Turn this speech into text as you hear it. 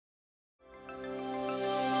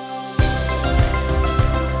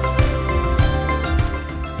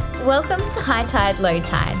Welcome to High Tide, Low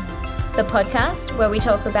Tide, the podcast where we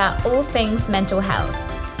talk about all things mental health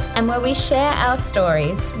and where we share our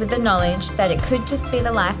stories with the knowledge that it could just be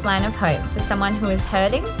the lifeline of hope for someone who is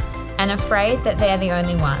hurting and afraid that they're the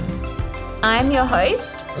only one. I'm your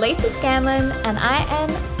host, Lisa Scanlon, and I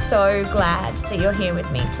am so glad that you're here with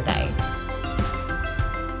me today.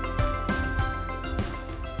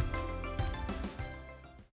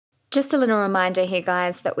 Just a little reminder here,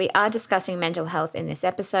 guys, that we are discussing mental health in this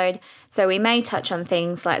episode, so we may touch on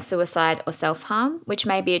things like suicide or self-harm, which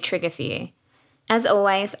may be a trigger for you. As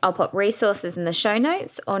always, I'll put resources in the show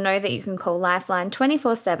notes, or know that you can call Lifeline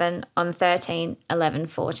 24/7 on 13 11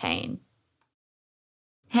 14.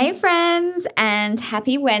 Hey friends, and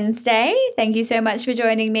happy Wednesday. Thank you so much for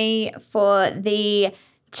joining me for the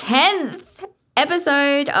 10th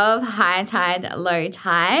episode of High Tide, Low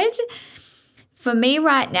Tide. For me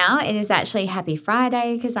right now, it is actually Happy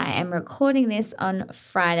Friday because I am recording this on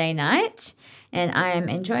Friday night and I am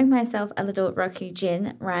enjoying myself a little Roku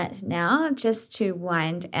gin right now just to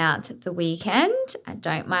wind out the weekend. I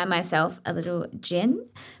don't mind myself a little gin,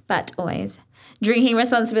 but always drinking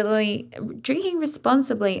responsibly,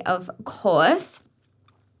 of course.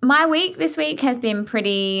 My week this week has been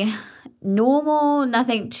pretty normal,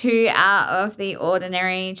 nothing too out of the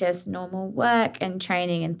ordinary, just normal work and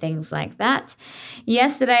training and things like that.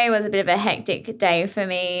 Yesterday was a bit of a hectic day for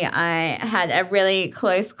me. I had a really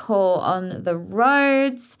close call on the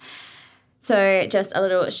roads. So just a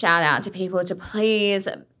little shout out to people to please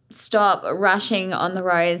stop rushing on the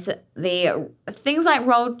roads. The things like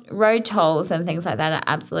road tolls and things like that are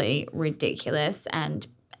absolutely ridiculous, and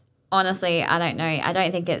honestly, I don't know. I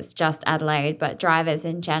don't think it's just Adelaide, but drivers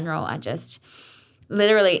in general are just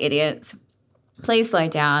literally idiots. Please slow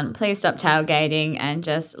down. Please stop tailgating and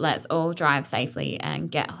just let's all drive safely and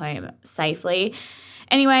get home safely.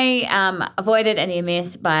 Anyway, avoided any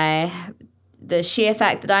miss by the sheer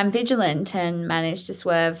fact that I'm vigilant and managed to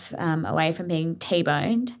swerve away from being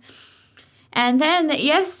T-boned. And then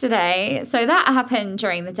yesterday, so that happened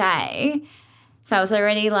during the day. So I was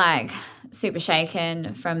already super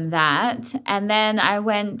shaken from that. And then I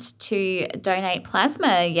went to donate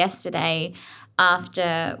plasma yesterday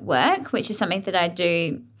after work, which is something that I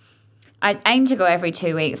do. I aim to go every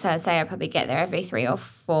 2 weeks. So I'd say I probably get there every 3 or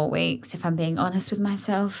 4 weeks if I'm being honest with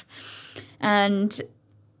myself. And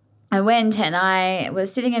I went and I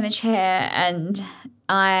was sitting in the chair and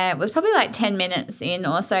I was probably 10 minutes in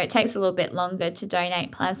or so. It takes a little bit longer to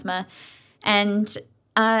donate plasma. And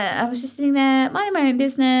I was just sitting there minding my own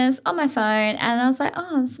business on my phone, and I was like,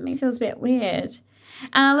 oh, something feels a bit weird.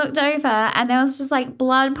 And I looked over and there was just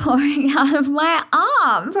blood pouring out of my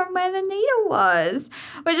arm from where the needle was,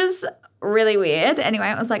 which is really weird.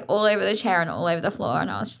 Anyway, it was all over the chair and all over the floor,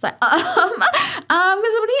 and I was just can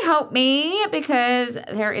somebody help me because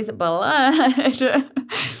there is blood.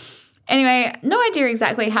 Anyway, no idea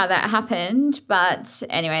exactly how that happened, but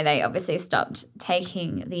anyway, they obviously stopped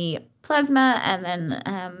taking the plasma, and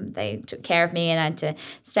then they took care of me, and I had to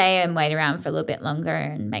stay and wait around for a little bit longer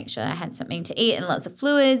and make sure I had something to eat and lots of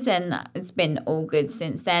fluids, and it's been all good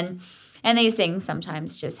since then. And these things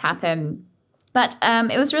sometimes just happen. But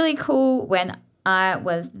it was really cool when I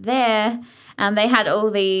was there. They had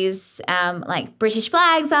all these British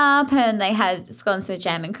flags up, and they had scones with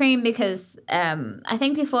jam and cream because I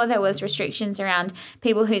think before there was restrictions around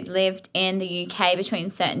people who'd lived in the UK between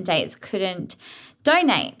certain dates couldn't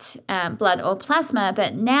donate blood or plasma,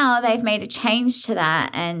 but now they've made a change to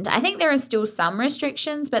that, and I think there are still some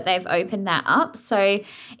restrictions, but they've opened that up. So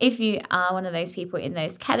if you are one of those people in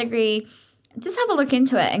those category, just have a look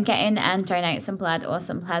into it and get in and donate some blood or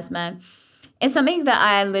some plasma. It's something that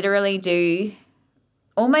I literally do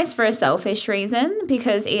almost for a selfish reason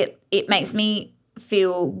because it makes me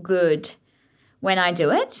feel good when I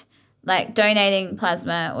do it. Donating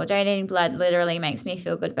plasma or donating blood literally makes me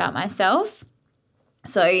feel good about myself.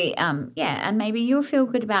 So, and maybe you'll feel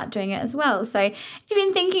good about doing it as well. So if you've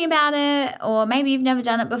been thinking about it, or maybe you've never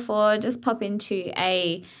done it before, just pop into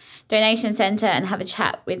a donation centre and have a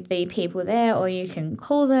chat with the people there, or you can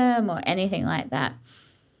call them or anything like that.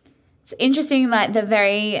 It's interesting, the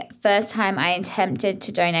very first time I attempted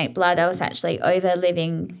to donate blood, I was actually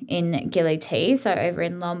living in Gilly, so over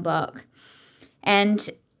in Lombok. And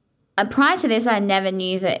prior to this, I never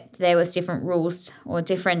knew that there was different rules or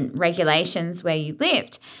different regulations where you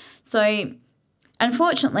lived. So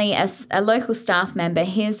unfortunately, as a local staff member,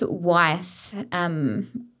 his wife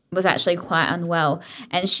was actually quite unwell,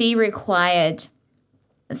 and she required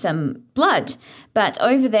some blood. But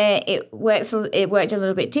over there, it worked a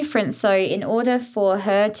little bit different. So in order for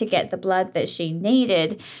her to get the blood that she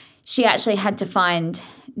needed, she actually had to find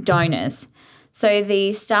donors. So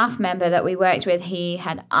the staff member that we worked with, he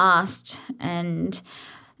had asked, and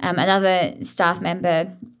another staff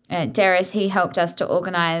member, Deris, he helped us to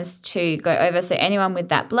organise to go over. So anyone with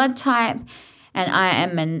that blood type, and I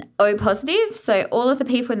am an O positive. So all of the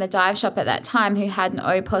people in the dive shop at that time who had an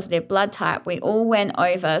O positive blood type, we all went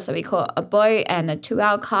over. So we caught a boat and a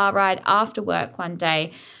 2-hour car ride after work one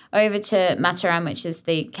day over to Mataram, which is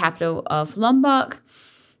the capital of Lombok.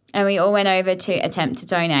 And we all went over to attempt to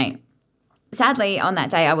donate. Sadly, on that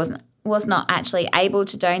day, I was not actually able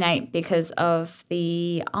to donate because of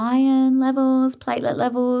the iron levels, platelet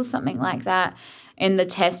levels, something like that, in the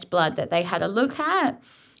test blood that they had a look at.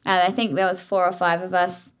 I think there was 4 or 5 of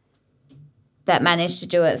us that managed to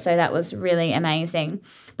do it, so that was really amazing.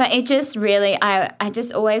 But it just really, I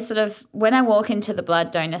just always sort of, when I walk into the blood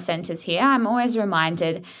donor centres here, I'm always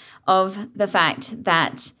reminded of the fact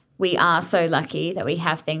that we are so lucky that we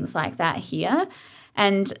have things like that here.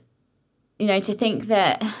 And, you know, to think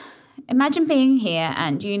that, imagine being here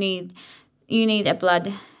and you need a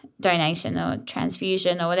blood donation or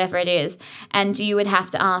transfusion or whatever it is, and you would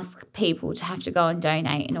have to ask people to have to go and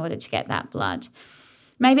donate in order to get that blood.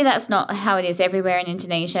 Maybe that's not how it is everywhere in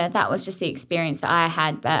Indonesia. That was just the experience that I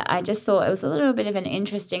had, but I just thought it was a little bit of an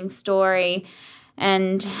interesting story,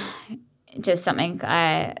 and just something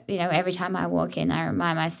every time I walk in, I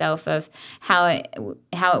remind myself of how it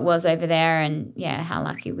was over there, and how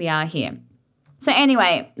lucky we are here. So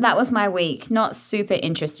anyway, that was my week. Not super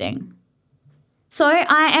interesting. So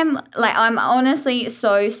I'm honestly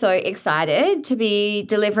so excited to be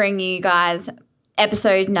delivering you guys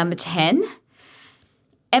episode number 10.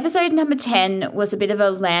 Episode number 10 was a bit of a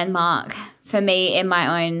landmark for me in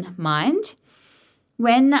my own mind.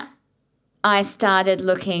 When I started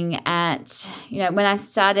looking at, when I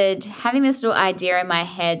started having this little idea in my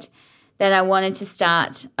head that I wanted to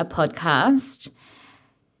start a podcast,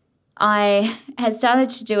 I had started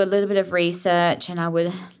to do a little bit of research, and I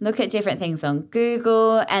would look at different things on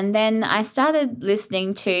Google, and then I started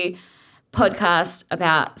listening to podcasts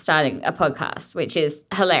about starting a podcast, which is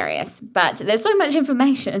hilarious. But there's so much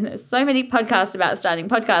information. There's so many podcasts about starting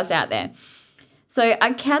podcasts out there. So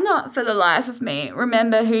I cannot for the life of me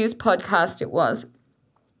remember whose podcast it was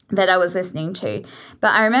that I was listening to.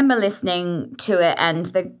 But I remember listening to it, and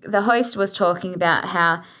the host was talking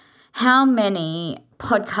about how many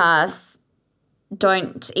podcasts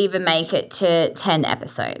don't even make it to 10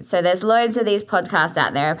 episodes. So there's loads of these podcasts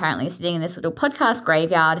out there apparently sitting in this little podcast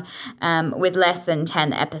graveyard with less than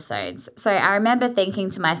 10 episodes. So I remember thinking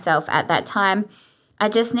to myself at that time, I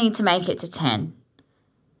just need to make it to 10.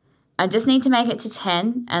 I just need to make it to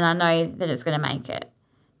 10, and I know that it's going to make it.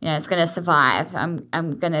 It's going to survive. I'm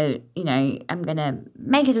going to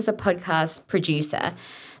make it as a podcast producer.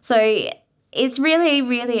 So it's really,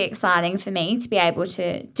 really exciting for me to be able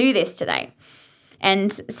to do this today.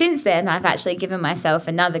 And since then, I've actually given myself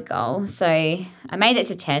another goal. So I made it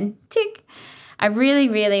to 10, tick. I really,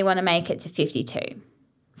 really want to make it to 52.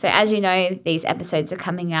 So as you know, these episodes are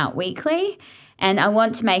coming out weekly, and I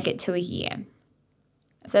want to make it to a year.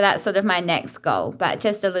 So that's sort of my next goal, but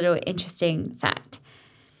just a little interesting fact.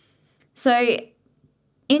 So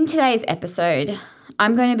in today's episode,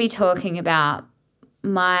 I'm going to be talking about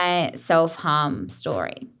my self-harm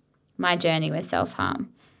story, my journey with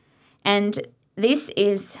self-harm. And this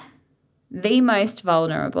is the most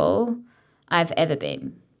vulnerable I've ever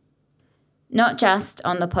been. Not just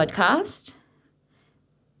on the podcast,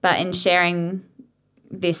 but in sharing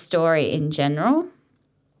this story in general.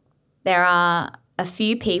 There are a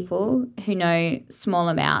few people who know small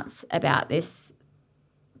amounts about this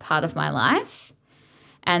part of my life,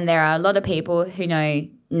 and there are a lot of people who know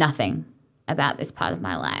nothing about this part of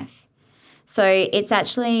my life. So it's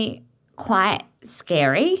actually quite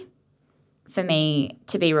scary for me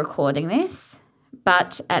to be recording this,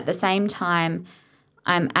 but at the same time,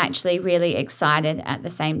 I'm actually really excited at the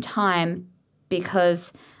same time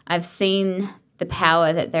because I've seen the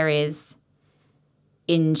power that there is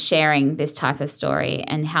in sharing this type of story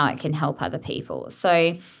and how it can help other people.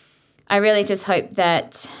 So I really just hope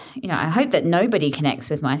that, I hope that nobody connects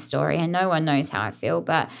with my story and no one knows how I feel.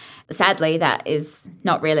 But sadly, that is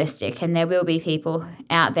not realistic. And there will be people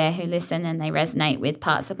out there who listen and they resonate with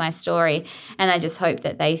parts of my story. And I just hope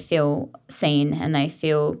that they feel seen and they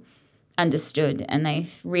feel understood and they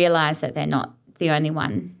realize that they're not the only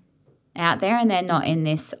one out there and they're not in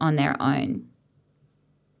this on their own.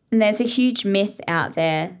 And there's a huge myth out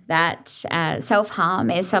there that self-harm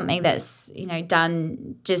is something that's,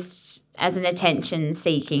 done just as an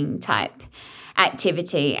attention-seeking type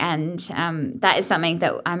activity. And that is something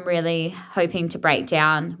that I'm really hoping to break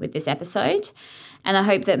down with this episode. And I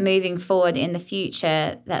hope that moving forward in the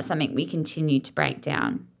future, that's something we continue to break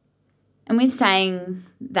down. And with saying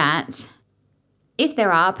that, if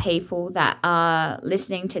there are people that are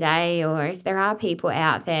listening today, or if there are people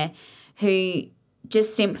out there who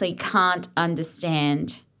just simply can't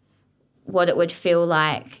understand what it would feel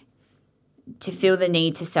like to feel the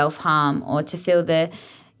need to self-harm, or to feel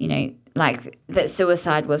like that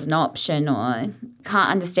suicide was an option, or can't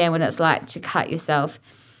understand what it's like to cut yourself,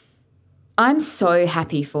 I'm so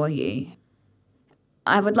happy for you.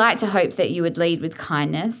 I would like to hope that you would lead with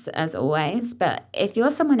kindness, as always. But if you're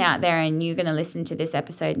someone out there and you're going to listen to this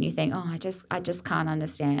episode and you think, oh, I just can't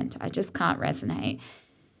understand, I just can't resonate,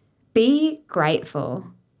 be grateful.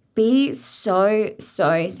 Be so,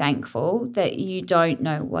 so thankful that you don't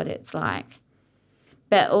know what it's like.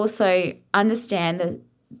 But also understand that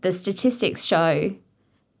the statistics show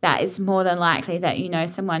that it's more than likely that you know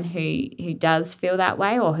someone who does feel that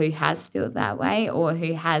way, or who has felt that way, or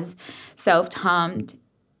who has self-harmed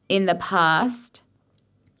in the past,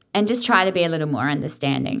 and just try to be a little more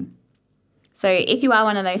understanding. So if you are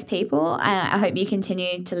one of those people, I hope you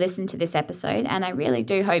continue to listen to this episode, and I really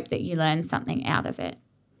do hope that you learn something out of it.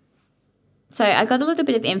 So I got a little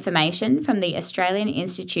bit of information from the Australian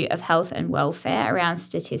Institute of Health and Welfare around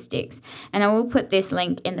statistics, and I will put this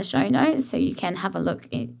link in the show notes so you can have a look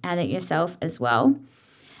at it yourself as well.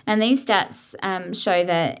 And these stats show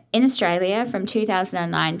that in Australia from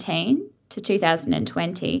 2019 to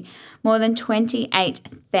 2020, more than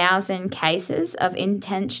 28,000 cases of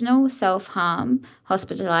intentional self-harm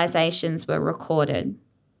hospitalisations were recorded.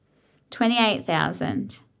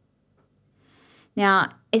 28,000. Now,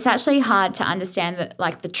 it's actually hard to understand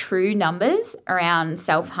the true numbers around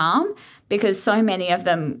self-harm, because so many of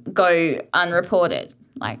them go unreported.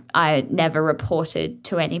 Like, I never reported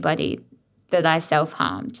to anybody that I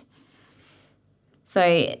self-harmed.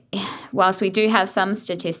 So whilst we do have some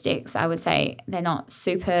statistics, I would say they're not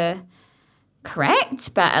super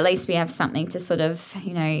correct, but at least we have something to sort of,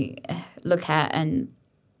 look at and,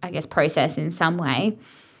 I guess, process in some way.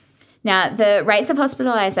 Now, the rates of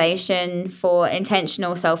hospitalisation for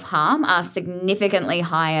intentional self-harm are significantly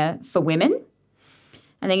higher for women.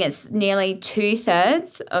 I think it's nearly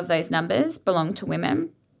 2/3 of those numbers belong to women,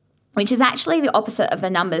 which is actually the opposite of the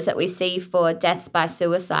numbers that we see for deaths by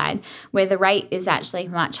suicide, where the rate is actually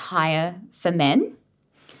much higher for men.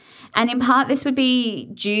 And in part, this would be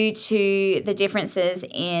due to the differences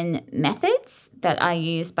in methods that are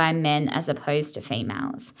used by men as opposed to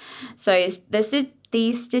females. So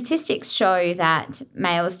the statistics show that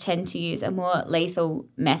males tend to use a more lethal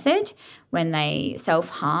method when they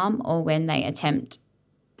self-harm or when they attempt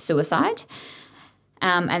suicide.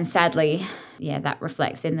 And sadly, that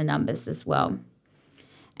reflects in the numbers as well.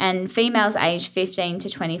 And females aged 15 to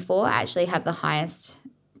 24 actually have the highest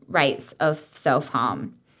rates of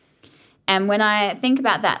self-harm. And when I think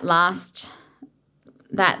about that last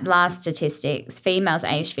statistics, females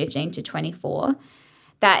aged 15 to 24,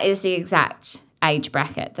 that is the exact age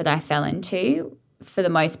bracket that I fell into for the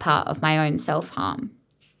most part of my own self-harm.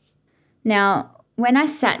 Now, when I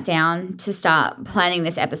sat down to start planning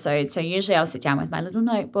this episode, so usually I'll sit down with my little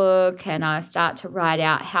notebook and I start to write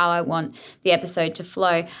out how I want the episode to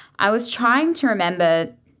flow, I was trying to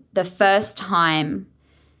remember the first time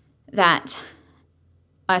that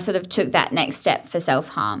I sort of took that next step for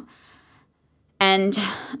self-harm. And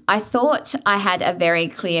I thought I had a very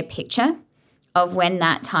clear picture of when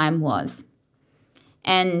that time was.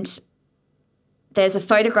 And there's a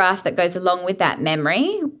photograph that goes along with that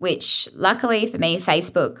memory, which luckily for me,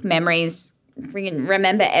 Facebook memories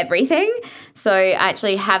remember everything. So I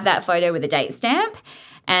actually have that photo with a date stamp,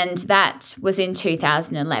 and that was in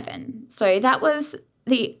 2011. So that was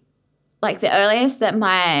the earliest that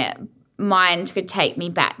my mind could take me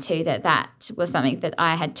back to that was something that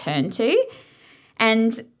I had turned to.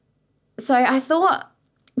 And so I thought,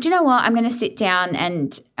 do you know what? I'm going to sit down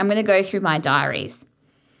and I'm going to go through my diaries.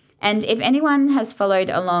 And if anyone has followed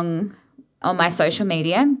along on my social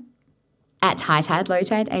media at High Tide, Low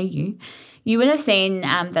Tide AU, you would have seen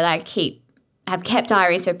that I have kept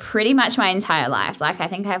diaries for pretty much my entire life. Like, I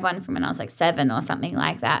think I have one from when I was 7 or something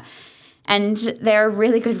like that. And they're a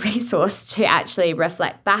really good resource to actually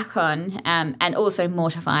reflect back on, and also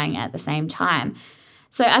mortifying at the same time.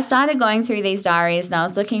 So I started going through these diaries and I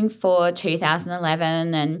was looking for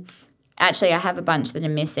 2011, and actually I have a bunch that are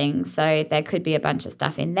missing, so there could be a bunch of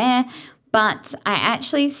stuff in there. But I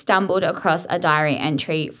actually stumbled across a diary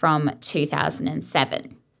entry from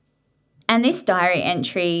 2007. And this diary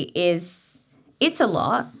entry it's a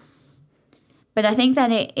lot, But I think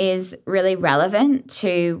that it is really relevant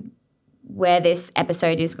to where this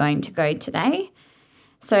episode is going to go today.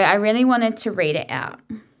 So I really wanted to read it out.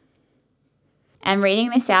 And reading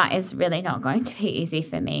this out is really not going to be easy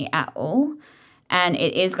for me at all. And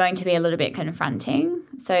it is going to be a little bit confronting.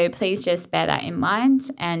 So please just bear that in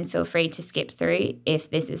mind and feel free to skip through if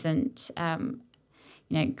this isn't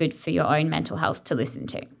good for your own mental health to listen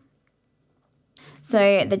to.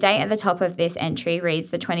 So the date at the top of this entry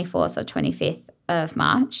reads the 24th or 25th of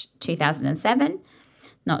March 2007.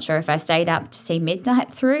 Not sure if I stayed up to see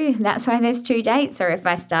midnight through. That's why there's 2 dates, or if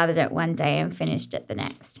I started it one day and finished it the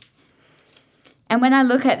next. And when I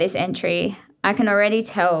look at this entry, I can already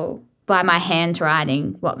tell by my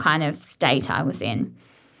handwriting what kind of state I was in.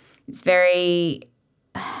 It's very,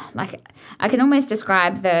 I can almost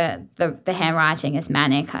describe the handwriting as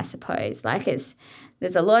manic, I suppose.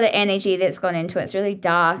 There's a lot of energy that's gone into it. It's really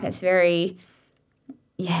dark. It's very,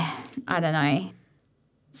 I don't know.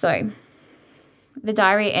 So the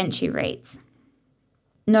diary entry reads,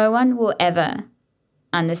 "No one will ever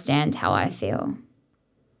understand how I feel.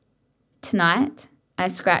 Tonight, I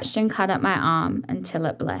scratched and cut at my arm until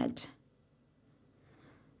it bled.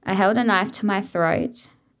 I held a knife to my throat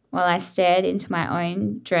while I stared into my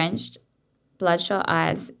own drenched, bloodshot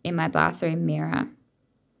eyes in my bathroom mirror.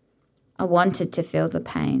 I wanted to feel the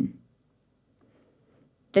pain.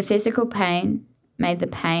 The physical pain made the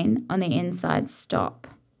pain on the inside stop.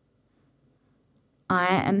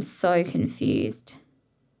 I am so confused,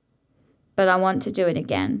 but I want to do it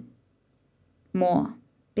again. More,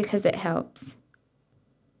 because it helps.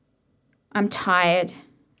 I'm tired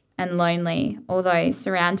and lonely, although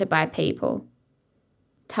surrounded by people.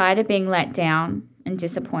 Tired of being let down and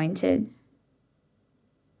disappointed.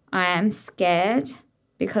 I am scared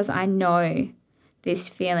because I know this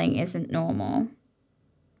feeling isn't normal.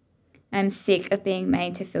 I'm sick of being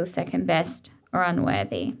made to feel second best or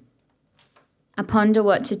unworthy. I ponder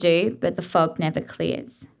what to do, but the fog never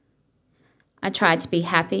clears. I try to be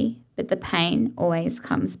happy, but the pain always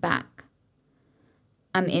comes back.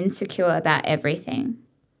 I'm insecure about everything.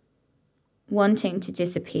 Wanting to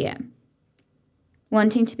disappear.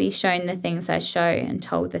 Wanting to be shown the things I show and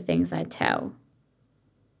told the things I tell.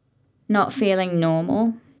 Not feeling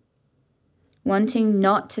normal. Wanting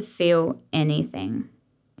not to feel anything.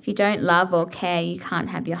 If you don't love or care, you can't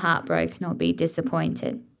have your heart broken or be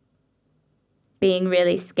disappointed. Being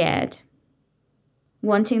really scared.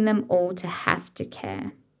 Wanting them all to have to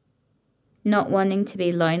care. Not wanting to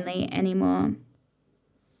be lonely anymore.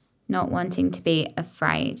 Not wanting to be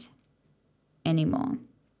afraid anymore."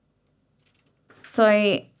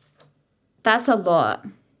 So that's a lot.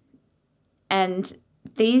 And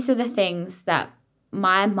these are the things that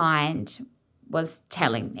my mind was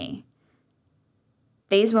telling me.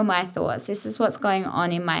 These were my thoughts. This is what's going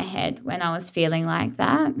on in my head when I was feeling like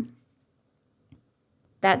that.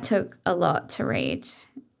 That took a lot to read,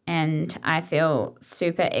 and I feel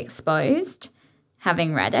super exposed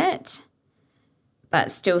having read it,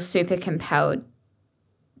 but still super compelled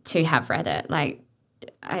to have read it.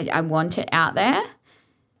 I want it out there.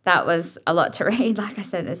 That was a lot to read. Like I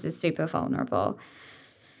said, this is super vulnerable.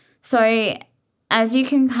 So as you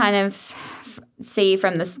can kind of see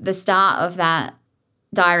from the start of that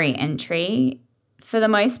diary entry, for the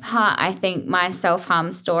most part, I think my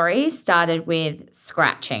self-harm story started with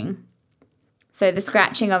scratching. So the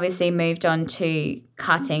scratching obviously moved on to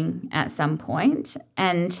cutting at some point.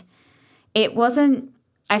 And it wasn't,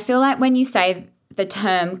 I feel like when you say the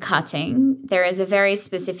term cutting, there is a very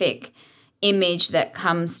specific image that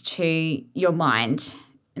comes to your mind.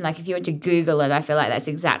 Like if you were to Google it, I feel like that's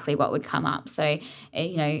exactly what would come up. So, and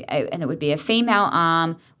it would be a female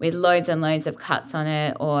arm with loads and loads of cuts on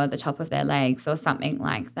it, or the top of their legs or something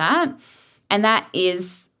like that. And that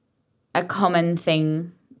is a common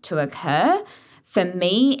thing to occur. For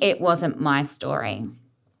me, it wasn't my story.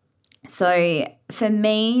 So for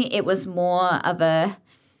me, it was more of a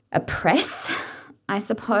press, I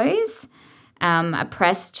suppose, a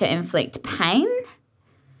press to inflict pain.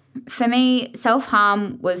 For me,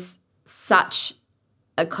 self-harm was such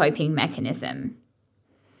a coping mechanism.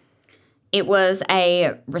 It was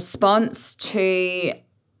a response to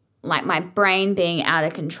my brain being out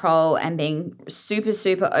of control and being super,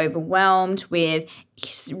 super overwhelmed with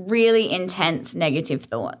really intense negative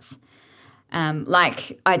thoughts,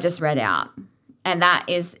 like I just read out. And that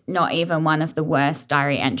is not even one of the worst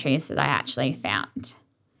diary entries that I actually found.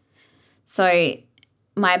 So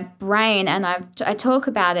my brain, and I talk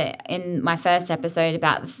about it in my first episode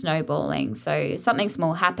about the snowballing. So something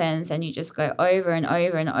small happens and you just go over and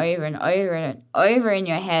over and over and over and over in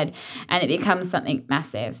your head, and it becomes something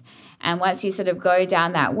massive. And once you sort of go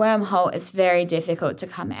down that wormhole, it's very difficult to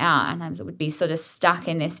come out. And I would be sort of stuck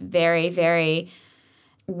in this very, very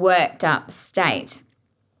worked up state.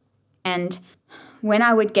 And when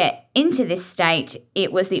I would get into this state,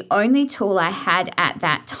 it was the only tool I had at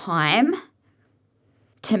that time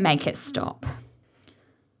to make it stop.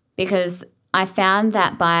 Because I found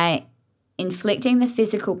that by inflicting the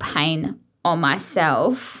physical pain on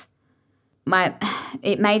myself,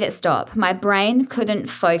 it made it stop. My brain couldn't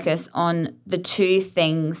focus on the two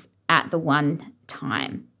things at the one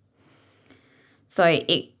time. So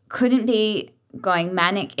it couldn't be going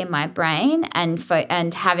manic in my brain and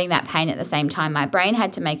having that pain at the same time. My brain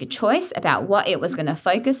had to make a choice about what it was going to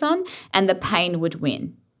focus on, and the pain would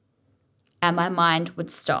win. And my mind would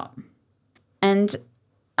stop. And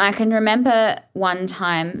I can remember one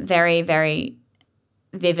time very, very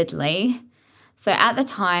vividly. So at the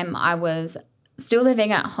time, I was still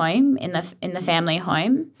living at home in the family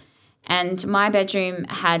home, and my bedroom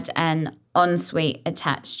had an ensuite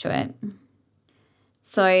attached to it.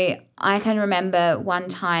 So I can remember one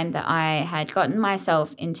time that I had gotten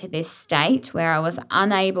myself into this state where I was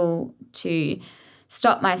unable to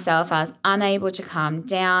stop myself. I was unable to calm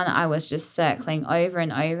down. I was just circling over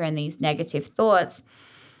and over in these negative thoughts.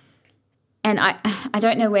 And I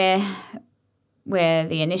don't know where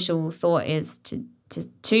the initial thought is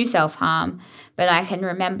to self-harm, but I can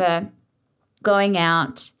remember going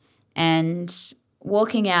out and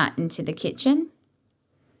walking out into the kitchen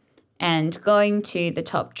and going to the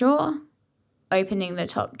top drawer, opening the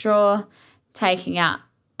top drawer, taking out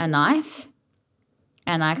a knife.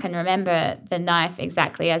 And I can remember the knife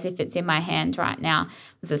exactly as if it's in my hand right now.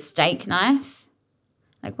 It was a steak knife,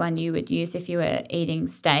 like one you would use if you were eating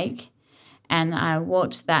steak. And I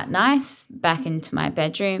walked that knife back into my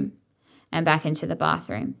bedroom and back into the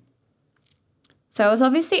bathroom. So I was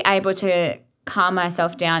obviously able to calm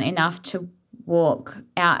myself down enough to walk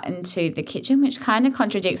out into the kitchen, which kind of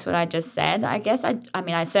contradicts what I just said. I guess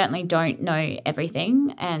I certainly don't know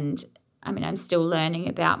everything, and I'm still learning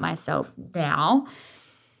about myself now.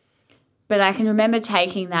 But I can remember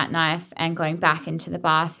taking that knife and going back into the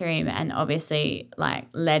bathroom and obviously like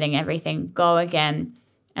letting everything go again.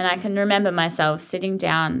 And I can remember myself sitting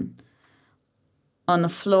down on the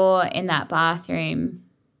floor in that bathroom.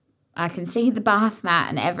 I can see the bath mat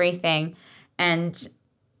and everything. And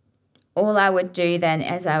all I would do then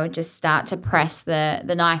is I would just start to press the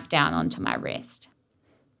knife down onto my wrist.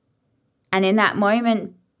 And in that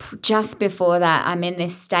moment, just before that, I'm in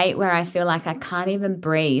this state where I feel like I can't even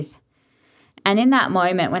breathe. And in that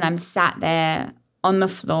moment when I'm sat there on the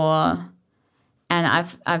floor and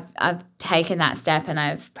I've taken that step and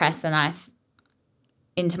I've pressed the knife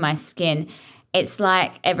into my skin, it's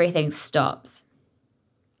like everything stops.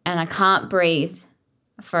 And I can't breathe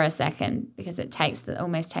for a second because it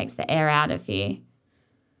almost takes the air out of you.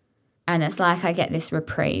 And it's like I get this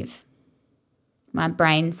reprieve. My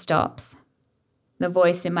brain stops. The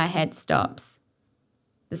voice in my head stops.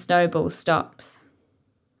 The snowball stops.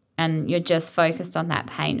 And you're just focused on that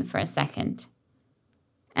pain for a second.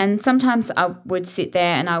 And sometimes I would sit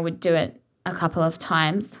there and I would do it a couple of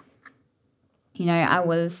times. I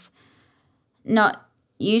was not,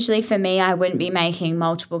 usually for me, I wouldn't be making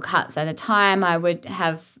multiple cuts at a time. I would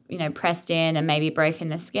have, pressed in and maybe broken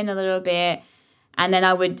the skin a little bit. And then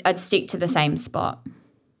I'd stick to the same spot.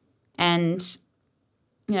 And,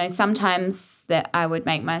 sometimes that I would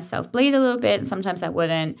make myself bleed a little bit. Sometimes I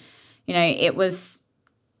wouldn't. It was,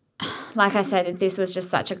 like I said, this was just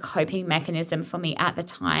such a coping mechanism for me at the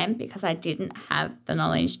time because I didn't have the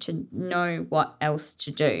knowledge to know what else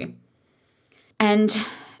to do. And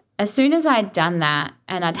as soon as I'd done that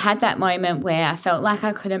and I'd had that moment where I felt like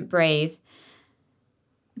I couldn't breathe,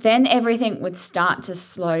 then everything would start to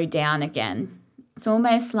slow down again. It's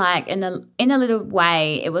almost like in a little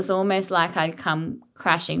way, it was almost like I'd come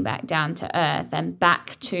crashing back down to earth and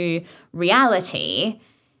back to reality.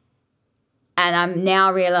 And I'm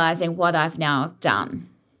now realizing what I've now done.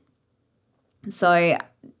 So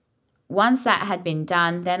once that had been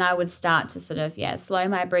done, then I would start to sort of, slow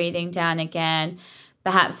my breathing down again.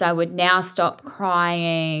 Perhaps I would now stop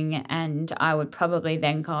crying and I would probably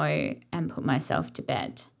then go and put myself to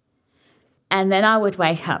bed. And then I would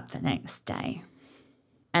wake up the next day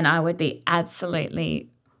and I would be absolutely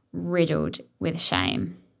riddled with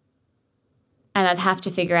shame. And I'd have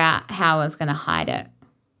to figure out how I was going to hide it.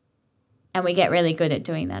 And we get really good at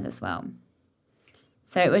doing that as well.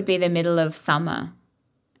 So it would be the middle of summer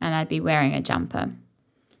and I'd be wearing a jumper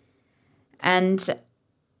And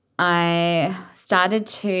I started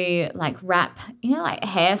to like wrap, like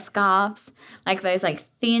hair scarves, like those like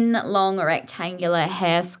thin, long, rectangular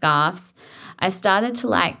hair scarves. I started to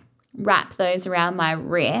like wrap those around my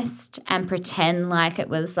wrist and pretend like it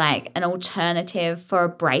was like an alternative for a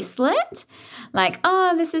bracelet. Like,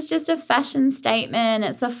 oh, this is just a fashion statement.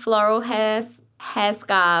 It's a floral hair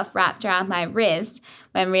scarf wrapped around my wrist,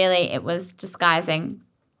 when really it was disguising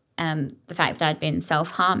the fact that I'd been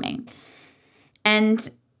self-harming. And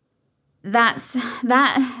this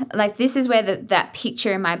is where that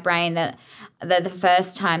picture in my brain that the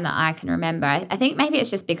first time that I can remember, I think maybe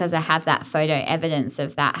it's just because I have that photo evidence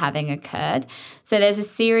of that having occurred. So there's a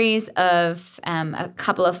series of a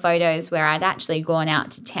couple of photos where I'd actually gone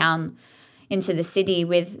out to town into the city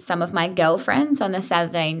with some of my girlfriends on a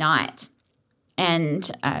Saturday night. And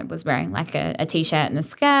I was wearing like a T-shirt and a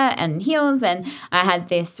skirt and heels, and I had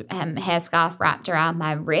this hairscarf wrapped around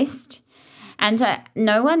my wrist. And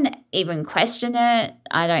no one even questioned it.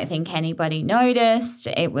 I don't think anybody noticed.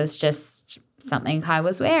 It was just something I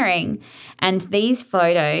was wearing. And these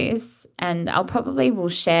photos, and I'll probably will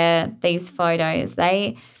share these photos,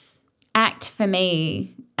 they act for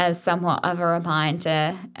me as somewhat of a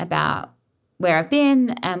reminder about where I've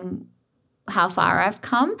been and how far I've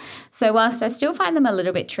come. So whilst I still find them a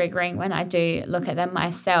little bit triggering when I do look at them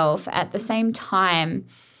myself, at the same time,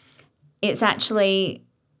 it's actually,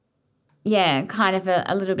 kind of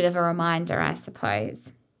a little bit of a reminder, I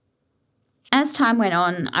suppose. As time went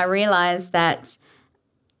on, I realised that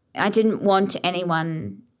I didn't want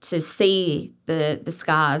anyone to see the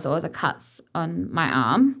scars or the cuts on my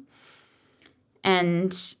arm.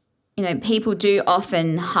 And people do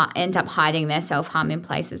often end up hiding their self-harm in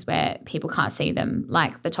places where people can't see them,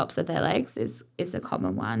 like the tops of their legs is a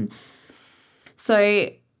common one. So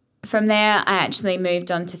from there, I actually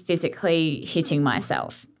moved on to physically hitting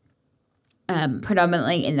myself,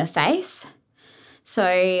 predominantly in the face. So,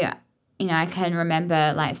 I can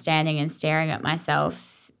remember like standing and staring at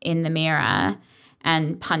myself in the mirror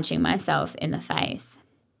and punching myself in the face.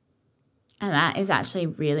 And that is actually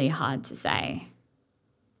really hard to say.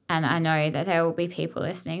 And I know that there will be people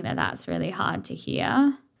listening that that's really hard to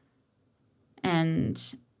hear.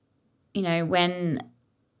 And, when,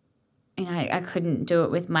 I couldn't do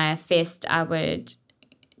it with my fist, I would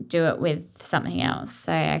do it with something else.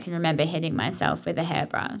 So I can remember hitting myself with a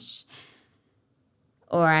hairbrush.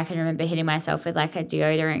 Or I can remember hitting myself with like a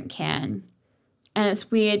deodorant can. And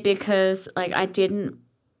it's weird because like I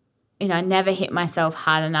never hit myself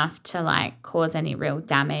hard enough to like cause any real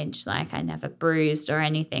damage. Like I never bruised or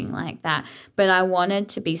anything like that. But I wanted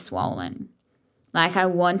to be swollen. Like I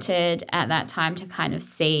wanted at that time to kind of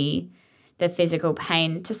see the physical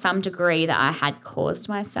pain to some degree that I had caused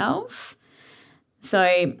myself.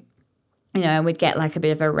 So, I would get like a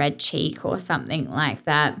bit of a red cheek or something like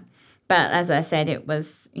that. But as I said, it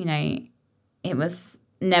was, it was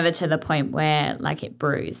never to the point where like it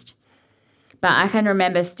bruised. But I can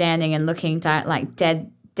remember standing and looking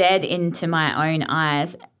dead into my own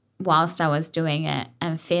eyes whilst I was doing it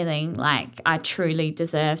and feeling like I truly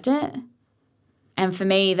deserved it. And for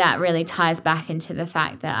me, that really ties back into the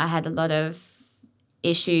fact that I had a lot of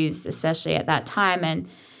issues, especially at that time, and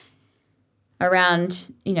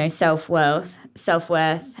around,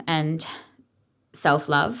 self-worth and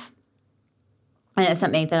self-love. And it's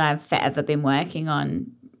something that I've forever been working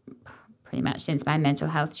on pretty much since my mental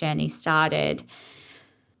health journey started.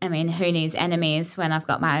 I mean, who needs enemies when I've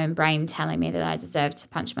got my own brain telling me that I deserve to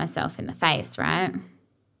punch myself in the face, right?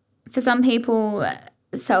 For some people,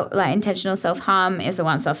 intentional self-harm is a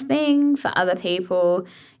once-off thing. For other people,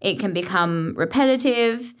 it can become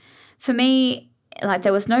repetitive. For me,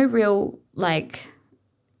 there was no real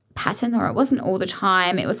pattern, or it wasn't all the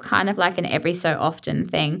time. It was kind of like an every so often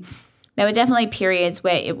thing. There were definitely periods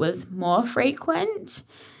where it was more frequent,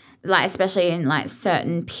 especially in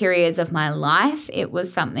certain periods of my life. It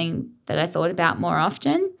was something that I thought about more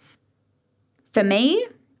often. For me,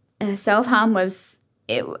 self-harm was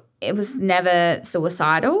never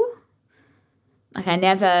suicidal. I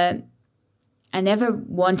never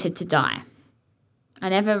wanted to die. I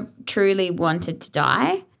never truly wanted to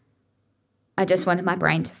die. I just wanted my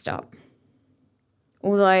brain to stop.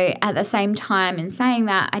 Although at the same time, in saying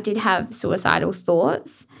that, I did have suicidal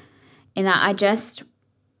thoughts, in that I just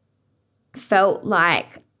felt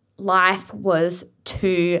like life was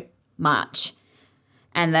too much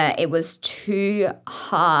and that it was too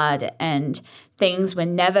hard and things were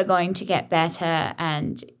never going to get better.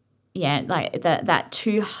 And that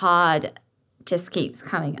too hard just keeps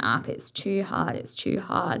coming up. It's too hard. It's too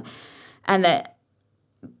hard. And that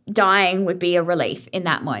dying would be a relief in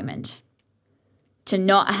that moment. to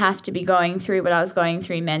not have to be going through what I was going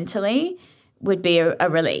through mentally would be a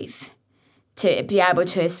relief, to be able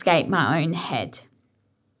to escape my own head.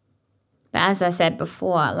 But as I said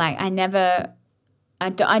before, like I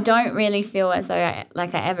don't really feel as though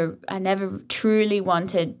I never truly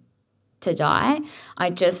wanted to die.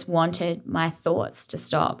 I just wanted my thoughts to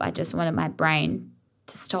stop. I just wanted my brain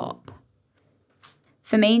to stop.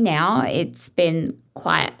 For me now, it's been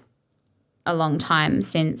quite a long time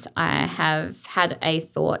since I have had a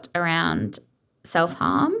thought around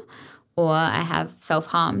self-harm, or I have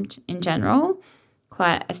self-harmed in general,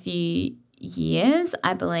 quite a few years,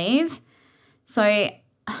 I believe. So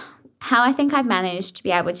how I think I've managed to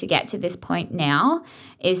be able to get to this point now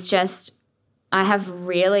is just I have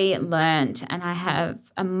really learned, and I have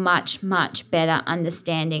a much, much better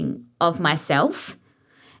understanding of myself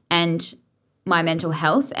and my mental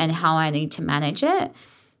health and how I need to manage it.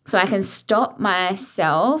 So I can stop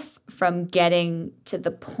myself from getting to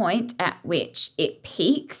the point at which it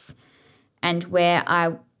peaks and where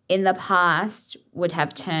I, in the past, would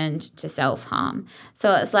have turned to self-harm.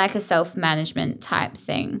 So it's like a self-management type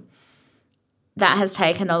thing. That has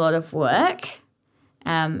taken a lot of work,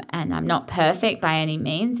 and I'm not perfect by any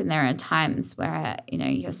means, and there are times where,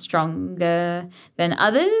 you're stronger than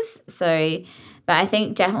others. So, but I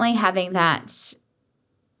think definitely having that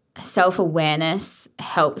self-awareness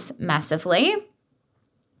helps massively.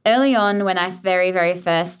 Early on, when I very, very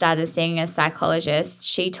first started seeing a psychologist,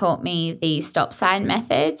 she taught me the stop sign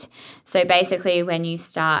method. So basically, when you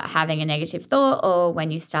start having a negative thought or when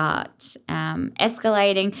you start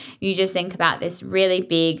escalating, you just think about this really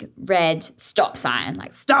big red stop sign,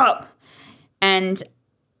 like stop. And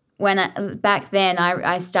back then,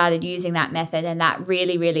 I started using that method, and that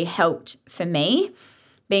really, really helped for me,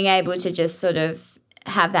 being able to just sort of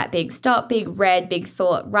have that big stop, big red, big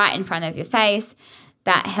thought right in front of your face.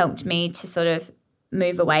 That helped me to sort of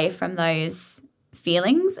move away from those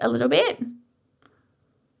feelings a little bit.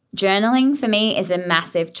 Journaling for me is a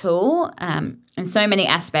massive tool in so many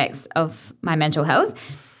aspects of my mental health.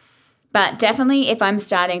 But definitely if I'm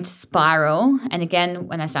starting to spiral, and again,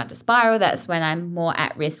 when I start to spiral, that's when I'm more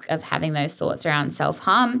at risk of having those thoughts around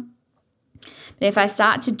self-harm. But if I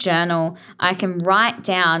start to journal, I can write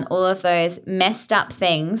down all of those messed up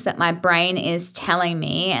things that my brain is telling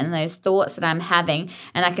me and those thoughts that I'm having,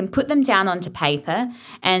 and I can put them down onto paper,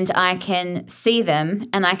 and I can see them,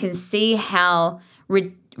 and I can see how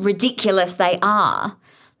ridiculous they are.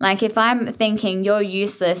 Like if I'm thinking you're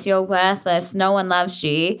useless, you're worthless, no one loves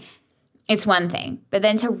you, it's one thing. But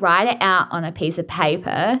then to write it out on a piece of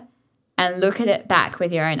paper and look at it back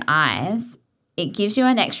with your own eyes, it gives you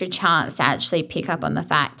an extra chance to actually pick up on the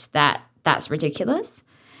fact that that's ridiculous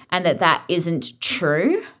and that isn't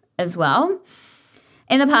true as well.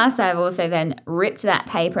 In the past, I've also then ripped that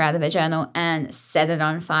paper out of a journal and set it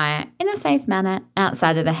on fire in a safe manner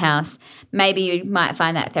outside of the house. Maybe you might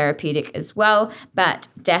find that therapeutic as well, but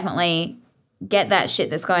definitely get that shit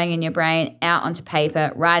that's going in your brain out onto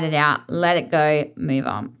paper, write it out, let it go, move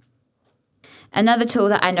on. Another tool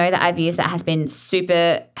that I know that I've used that has been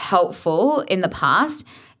super helpful in the past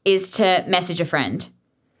is to message a friend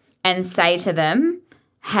and say to them,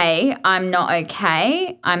 hey, I'm not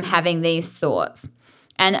okay. I'm having these thoughts.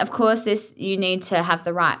 And of course, you need to have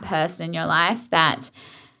the right person in your life that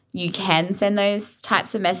you can send those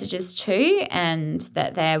types of messages to, and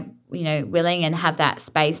that they're, willing and have that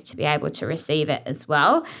space to be able to receive it as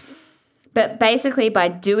well. But basically by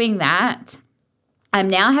doing that, I'm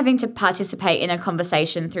now having to participate in a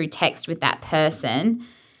conversation through text with that person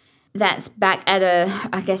that's back at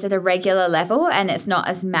a regular level, and it's not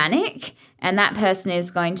as manic. And that person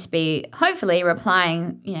is going to be hopefully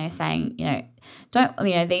replying, saying,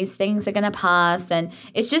 these things are going to pass. And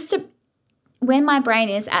it's just when my brain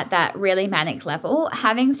is at that really manic level,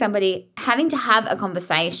 having to have a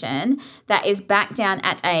conversation that is back down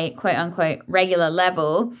at a quote unquote regular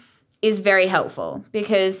level is very helpful,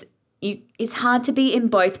 because it's hard to be in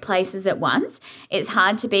both places at once. It's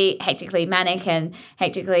hard to be hectically manic and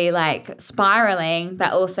hectically spiraling,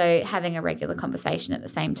 but also having a regular conversation at the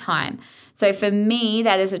same time. So for me,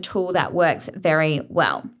 that is a tool that works very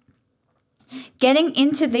well. Getting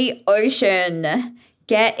into the ocean.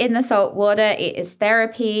 Get in the salt water. It is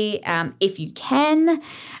therapy if you can.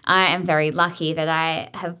 I am very lucky that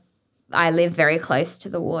I live very close to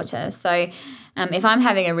the water. So if I'm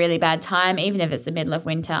having a really bad time, even if it's the middle of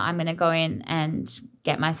winter, I'm going to go in and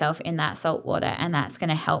get myself in that salt water, and that's going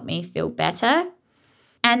to help me feel better.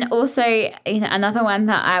 And also, another one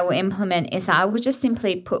that I will implement is I will just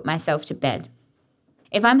simply put myself to bed.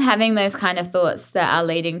 If I'm having those kind of thoughts that are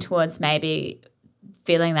leading towards maybe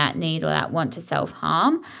feeling that need or that want to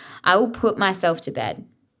self-harm, I will put myself to bed,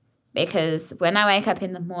 because when I wake up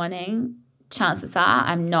in the morning, chances are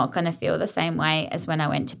I'm not going to feel the same way as when I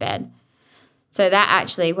went to bed. So that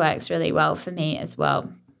actually works really well for me as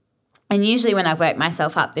well. And usually when I've worked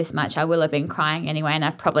myself up this much, I will have been crying anyway, and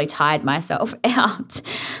I've probably tired myself out.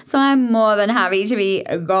 So I'm more than happy to be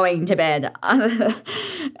going to bed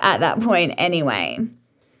at that point anyway.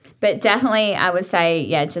 But definitely I would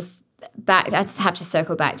say, I just have to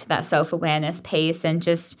circle back to that self-awareness piece, and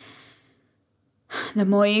just the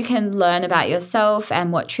more you can learn about yourself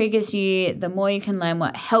and what triggers you, the more you can learn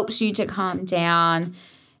what helps you to calm down.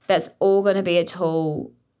 That's all going to be a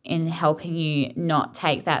tool in helping you not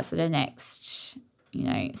take that sort of next,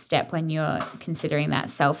 step when you're considering that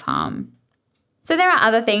self-harm. So there are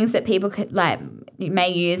other things that people may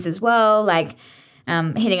use as well, like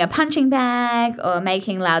hitting a punching bag or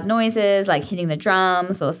making loud noises, like hitting the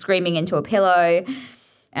drums or screaming into a pillow.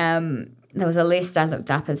 There was a list I looked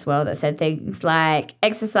up as well that said things like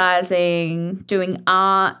exercising, doing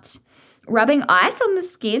art, rubbing ice on the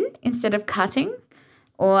skin instead of cutting,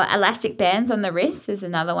 or elastic bands on the wrists is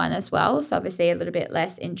another one as well. So obviously a little bit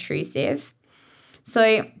less intrusive.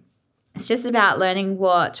 So it's just about learning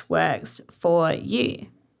what works for you.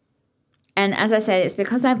 And as I said, it's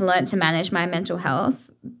because I've learned to manage my mental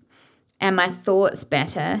health and my thoughts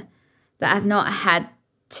better that I've not had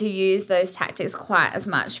to use those tactics quite as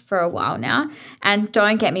much for a while now. And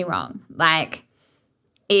don't get me wrong,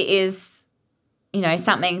 it is,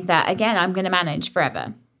 something that, again, I'm going to manage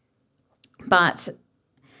forever. But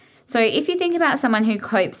so if you think about someone who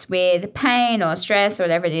copes with pain or stress or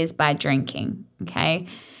whatever it is by drinking, okay,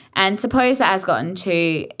 and suppose that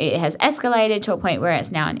it has escalated to a point where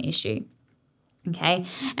it's now an issue, okay,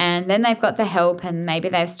 and then they've got the help and maybe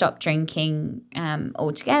they've stopped drinking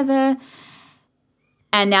altogether,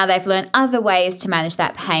 and now they've learned other ways to manage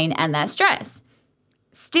that pain and that stress.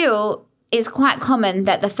 Still, it's quite common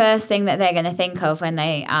that the first thing that they're going to think of when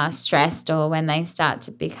they are stressed or when they start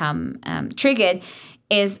to become triggered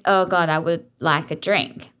is, oh God, I would like a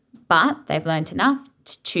drink. But they've learned enough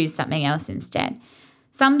to choose something else instead.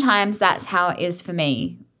 Sometimes that's how it is for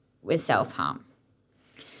me with self-harm.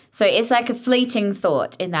 So it's like a fleeting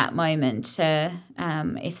thought in that moment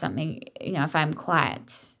if I'm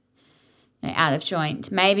quite out of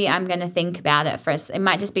joint, maybe I'm going to think about it first. It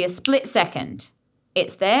might just be a split second.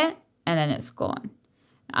 It's there and then it's gone.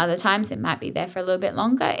 Other times it might be there for a little bit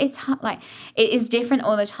longer. It is different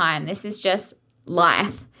all the time. This is just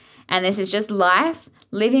life. And this is just life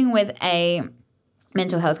living with a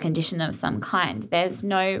mental health condition of some kind. There's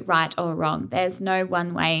no right or wrong. There's no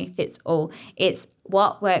one way fits all. It's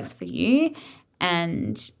what works for you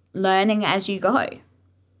and learning as you go.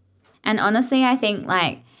 And honestly, I think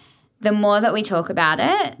the more that we talk about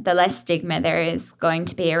it, the less stigma there is going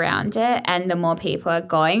to be around it, and the more people are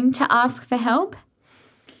going to ask for help.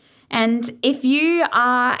 And if you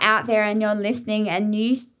are out there and you're listening and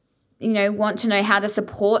you want to know how to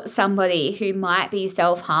support somebody who might be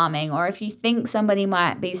self-harming, or if you think somebody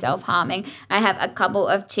might be self-harming, I have a couple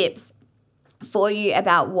of tips for you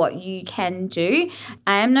about what you can do.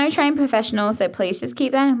 I am no trained professional, so please just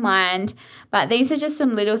keep that in mind. But these are just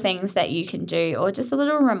some little things that you can do, or just a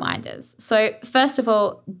little reminders. So first of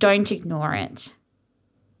all, don't ignore it.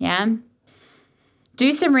 Yeah.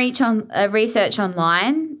 Do some research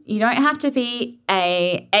online. You don't have to be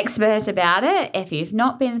an expert about it. If you've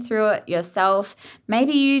not been through it yourself,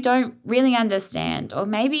 maybe you don't really understand, or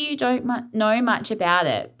maybe you don't know much about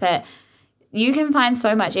it, but you can find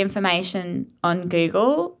so much information on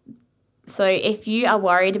Google. So if you are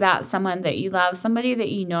worried about someone that you love, somebody that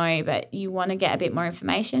you know, but you want to get a bit more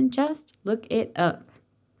information, just look it up.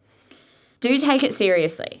 Do take it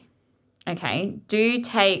seriously. Okay, do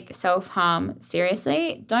take self-harm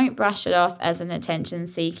seriously. Don't brush it off as an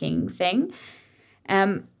attention-seeking thing.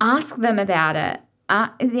 Ask them about it.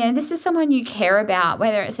 This is someone you care about,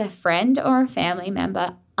 whether it's a friend or a family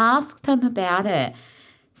member. Ask them about it.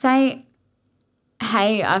 Say,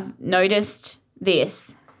 hey, I've noticed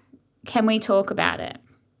this. Can we talk about it?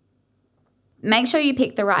 Make sure you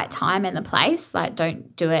pick the right time and the place.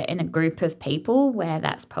 Don't do it in a group of people where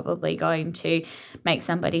that's probably going to make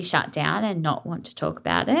somebody shut down and not want to talk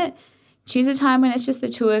about it. Choose a time when it's just the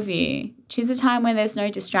two of you. Choose a time when there's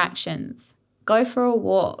no distractions. Go for a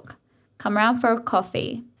walk. Come around for a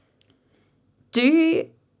coffee. Do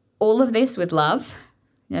all of this with love.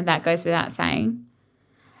 That goes without saying.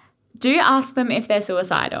 Do ask them if they're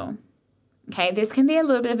suicidal. Okay, this can be a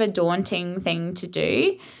little bit of a daunting thing to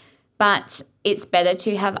do, but it's better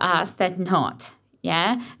to have asked than not,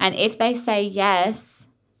 yeah? And if they say yes,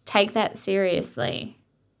 take that seriously,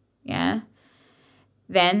 yeah?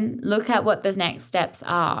 then look at what the next steps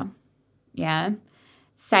are. Yeah.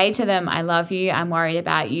 Say to them, I love you. I'm worried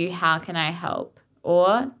about you. How can I help?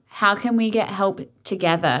 Or how can we get help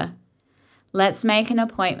together? Let's make an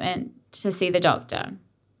appointment to see the doctor.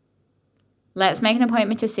 Let's make an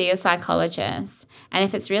appointment to see a psychologist. And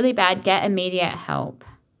if it's really bad, get immediate help.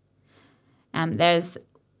 There's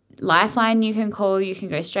Lifeline you can call. You can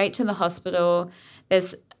go straight to the hospital.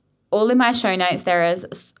 There's all in my show notes, there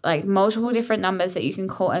is like multiple different numbers that you can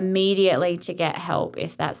call immediately to get help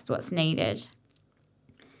if that's what's needed.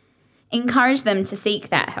 Encourage them to seek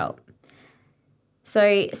that help.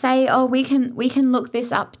 So say, oh, we can look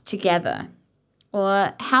this up together.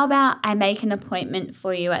 Or how about I make an appointment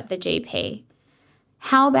for you at the GP?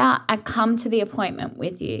 How about I come to the appointment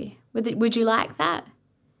with you? Would you like that?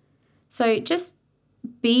 So just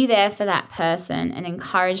be there for that person and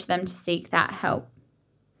encourage them to seek that help.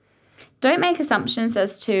 Don't make assumptions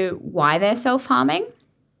as to why they're self-harming.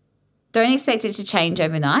 Don't expect it to change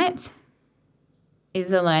overnight. It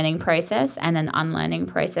is a learning process and an unlearning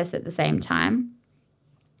process at the same time.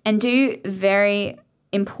 And do, very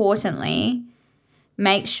importantly,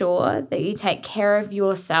 make sure that you take care of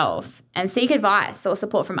yourself and seek advice or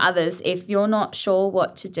support from others if you're not sure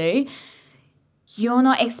what to do. You're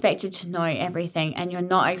not expected to know everything and you're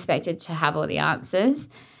not expected to have all the answers.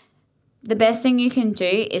 The best thing you can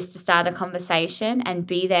do is to start a conversation and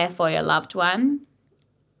be there for your loved one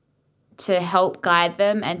to help guide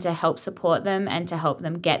them and to help support them and to help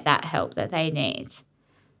them get that help that they need.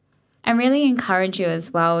 I really encourage you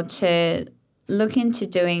as well to look into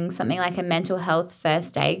doing something like a mental health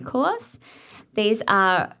first aid course. These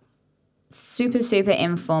are super, super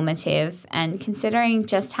informative, and considering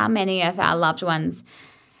just how many of our loved ones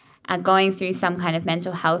are going through some kind of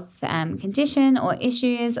mental health condition or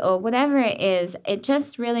issues or whatever it is, it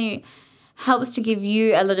just really helps to give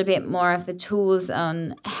you a little bit more of the tools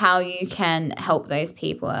on how you can help those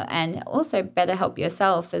people and also better help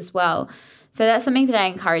yourself as well. So that's something that I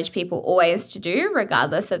encourage people always to do,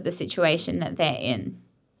 regardless of the situation that they're in.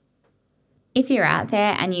 If you're out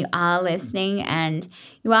there and you are listening and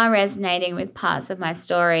you are resonating with parts of my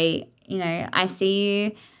story, I see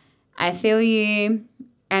you, I feel you,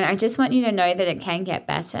 and I just want you to know that it can get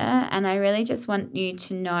better. And I really just want you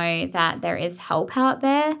to know that there is help out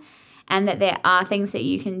there and that there are things that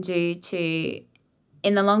you can do to,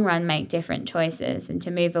 in the long run, make different choices and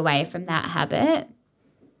to move away from that habit.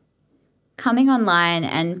 Coming online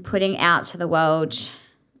and putting out to the world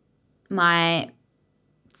my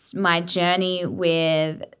journey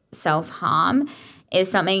with self-harm is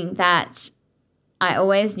something that I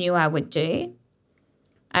always knew I would do.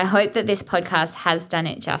 I hope that this podcast has done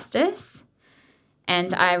it justice,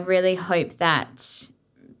 and I really hope that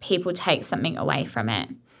people take something away from it.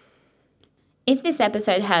 If this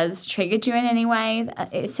episode has triggered you in any way,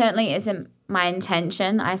 it certainly isn't my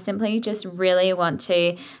intention. I simply just really want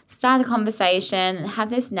to start a conversation and have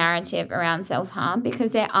this narrative around self-harm,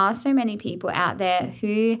 because there are so many people out there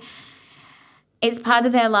who it's part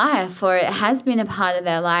of their life, or it has been a part of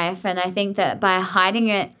their life. And I think that by hiding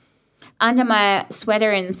it under my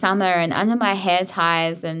sweater in summer and under my hair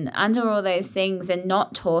ties and under all those things and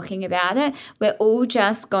not talking about it, we're all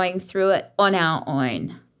just going through it on our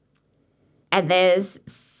own. And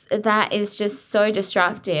that is just so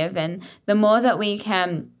destructive. And the more that we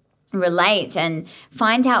can relate and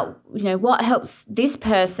find out, what helps this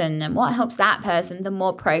person and what helps that person, the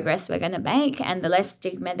more progress we're going to make and the less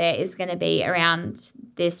stigma there is going to be around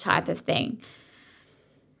this type of thing.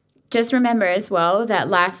 Just remember as well that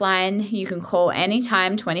Lifeline, you can call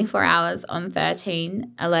anytime, 24 hours on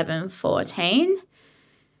 13 11 14.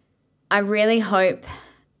 I really hope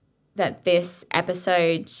that this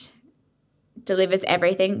episode delivers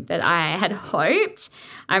everything that I had hoped.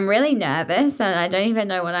 I'm really nervous and I don't even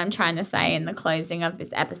know what I'm trying to say in the closing of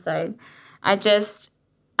this episode.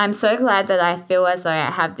 I'm so glad that I feel as though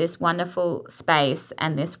I have this wonderful space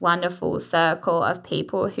and this wonderful circle of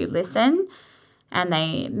people who listen, and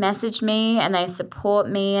they message me and they support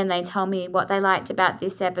me and they tell me what they liked about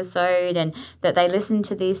this episode and that they listened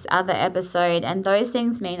to this other episode, and those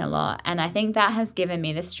things mean a lot. And I think that has given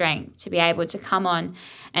me the strength to be able to come on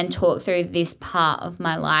and talk through this part of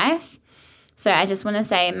my life. So I just want to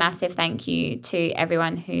say a massive thank you to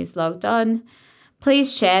everyone who's logged on.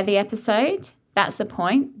 Please share the episode. That's the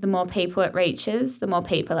point. The more people it reaches, the more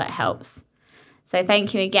people it helps. So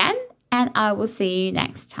thank you again, and I will see you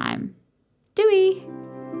next time. Doei!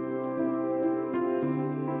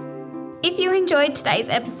 If you enjoyed today's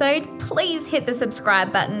episode, please hit the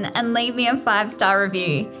subscribe button and leave me a 5-star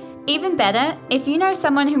review. Even better, if you know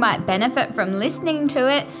someone who might benefit from listening to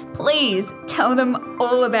it, please tell them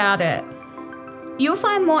all about it. You'll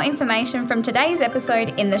find more information from today's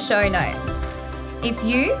episode in the show notes. If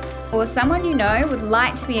you or someone you know would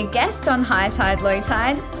like to be a guest on High Tide Low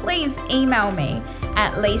Tide, please email me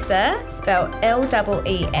at Lisa, spelled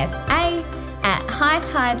Lesa, at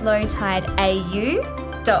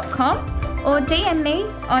hightidelowtideau.com or DM me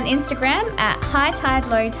on Instagram at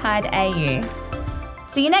hightidelowtideau.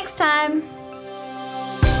 See you next time.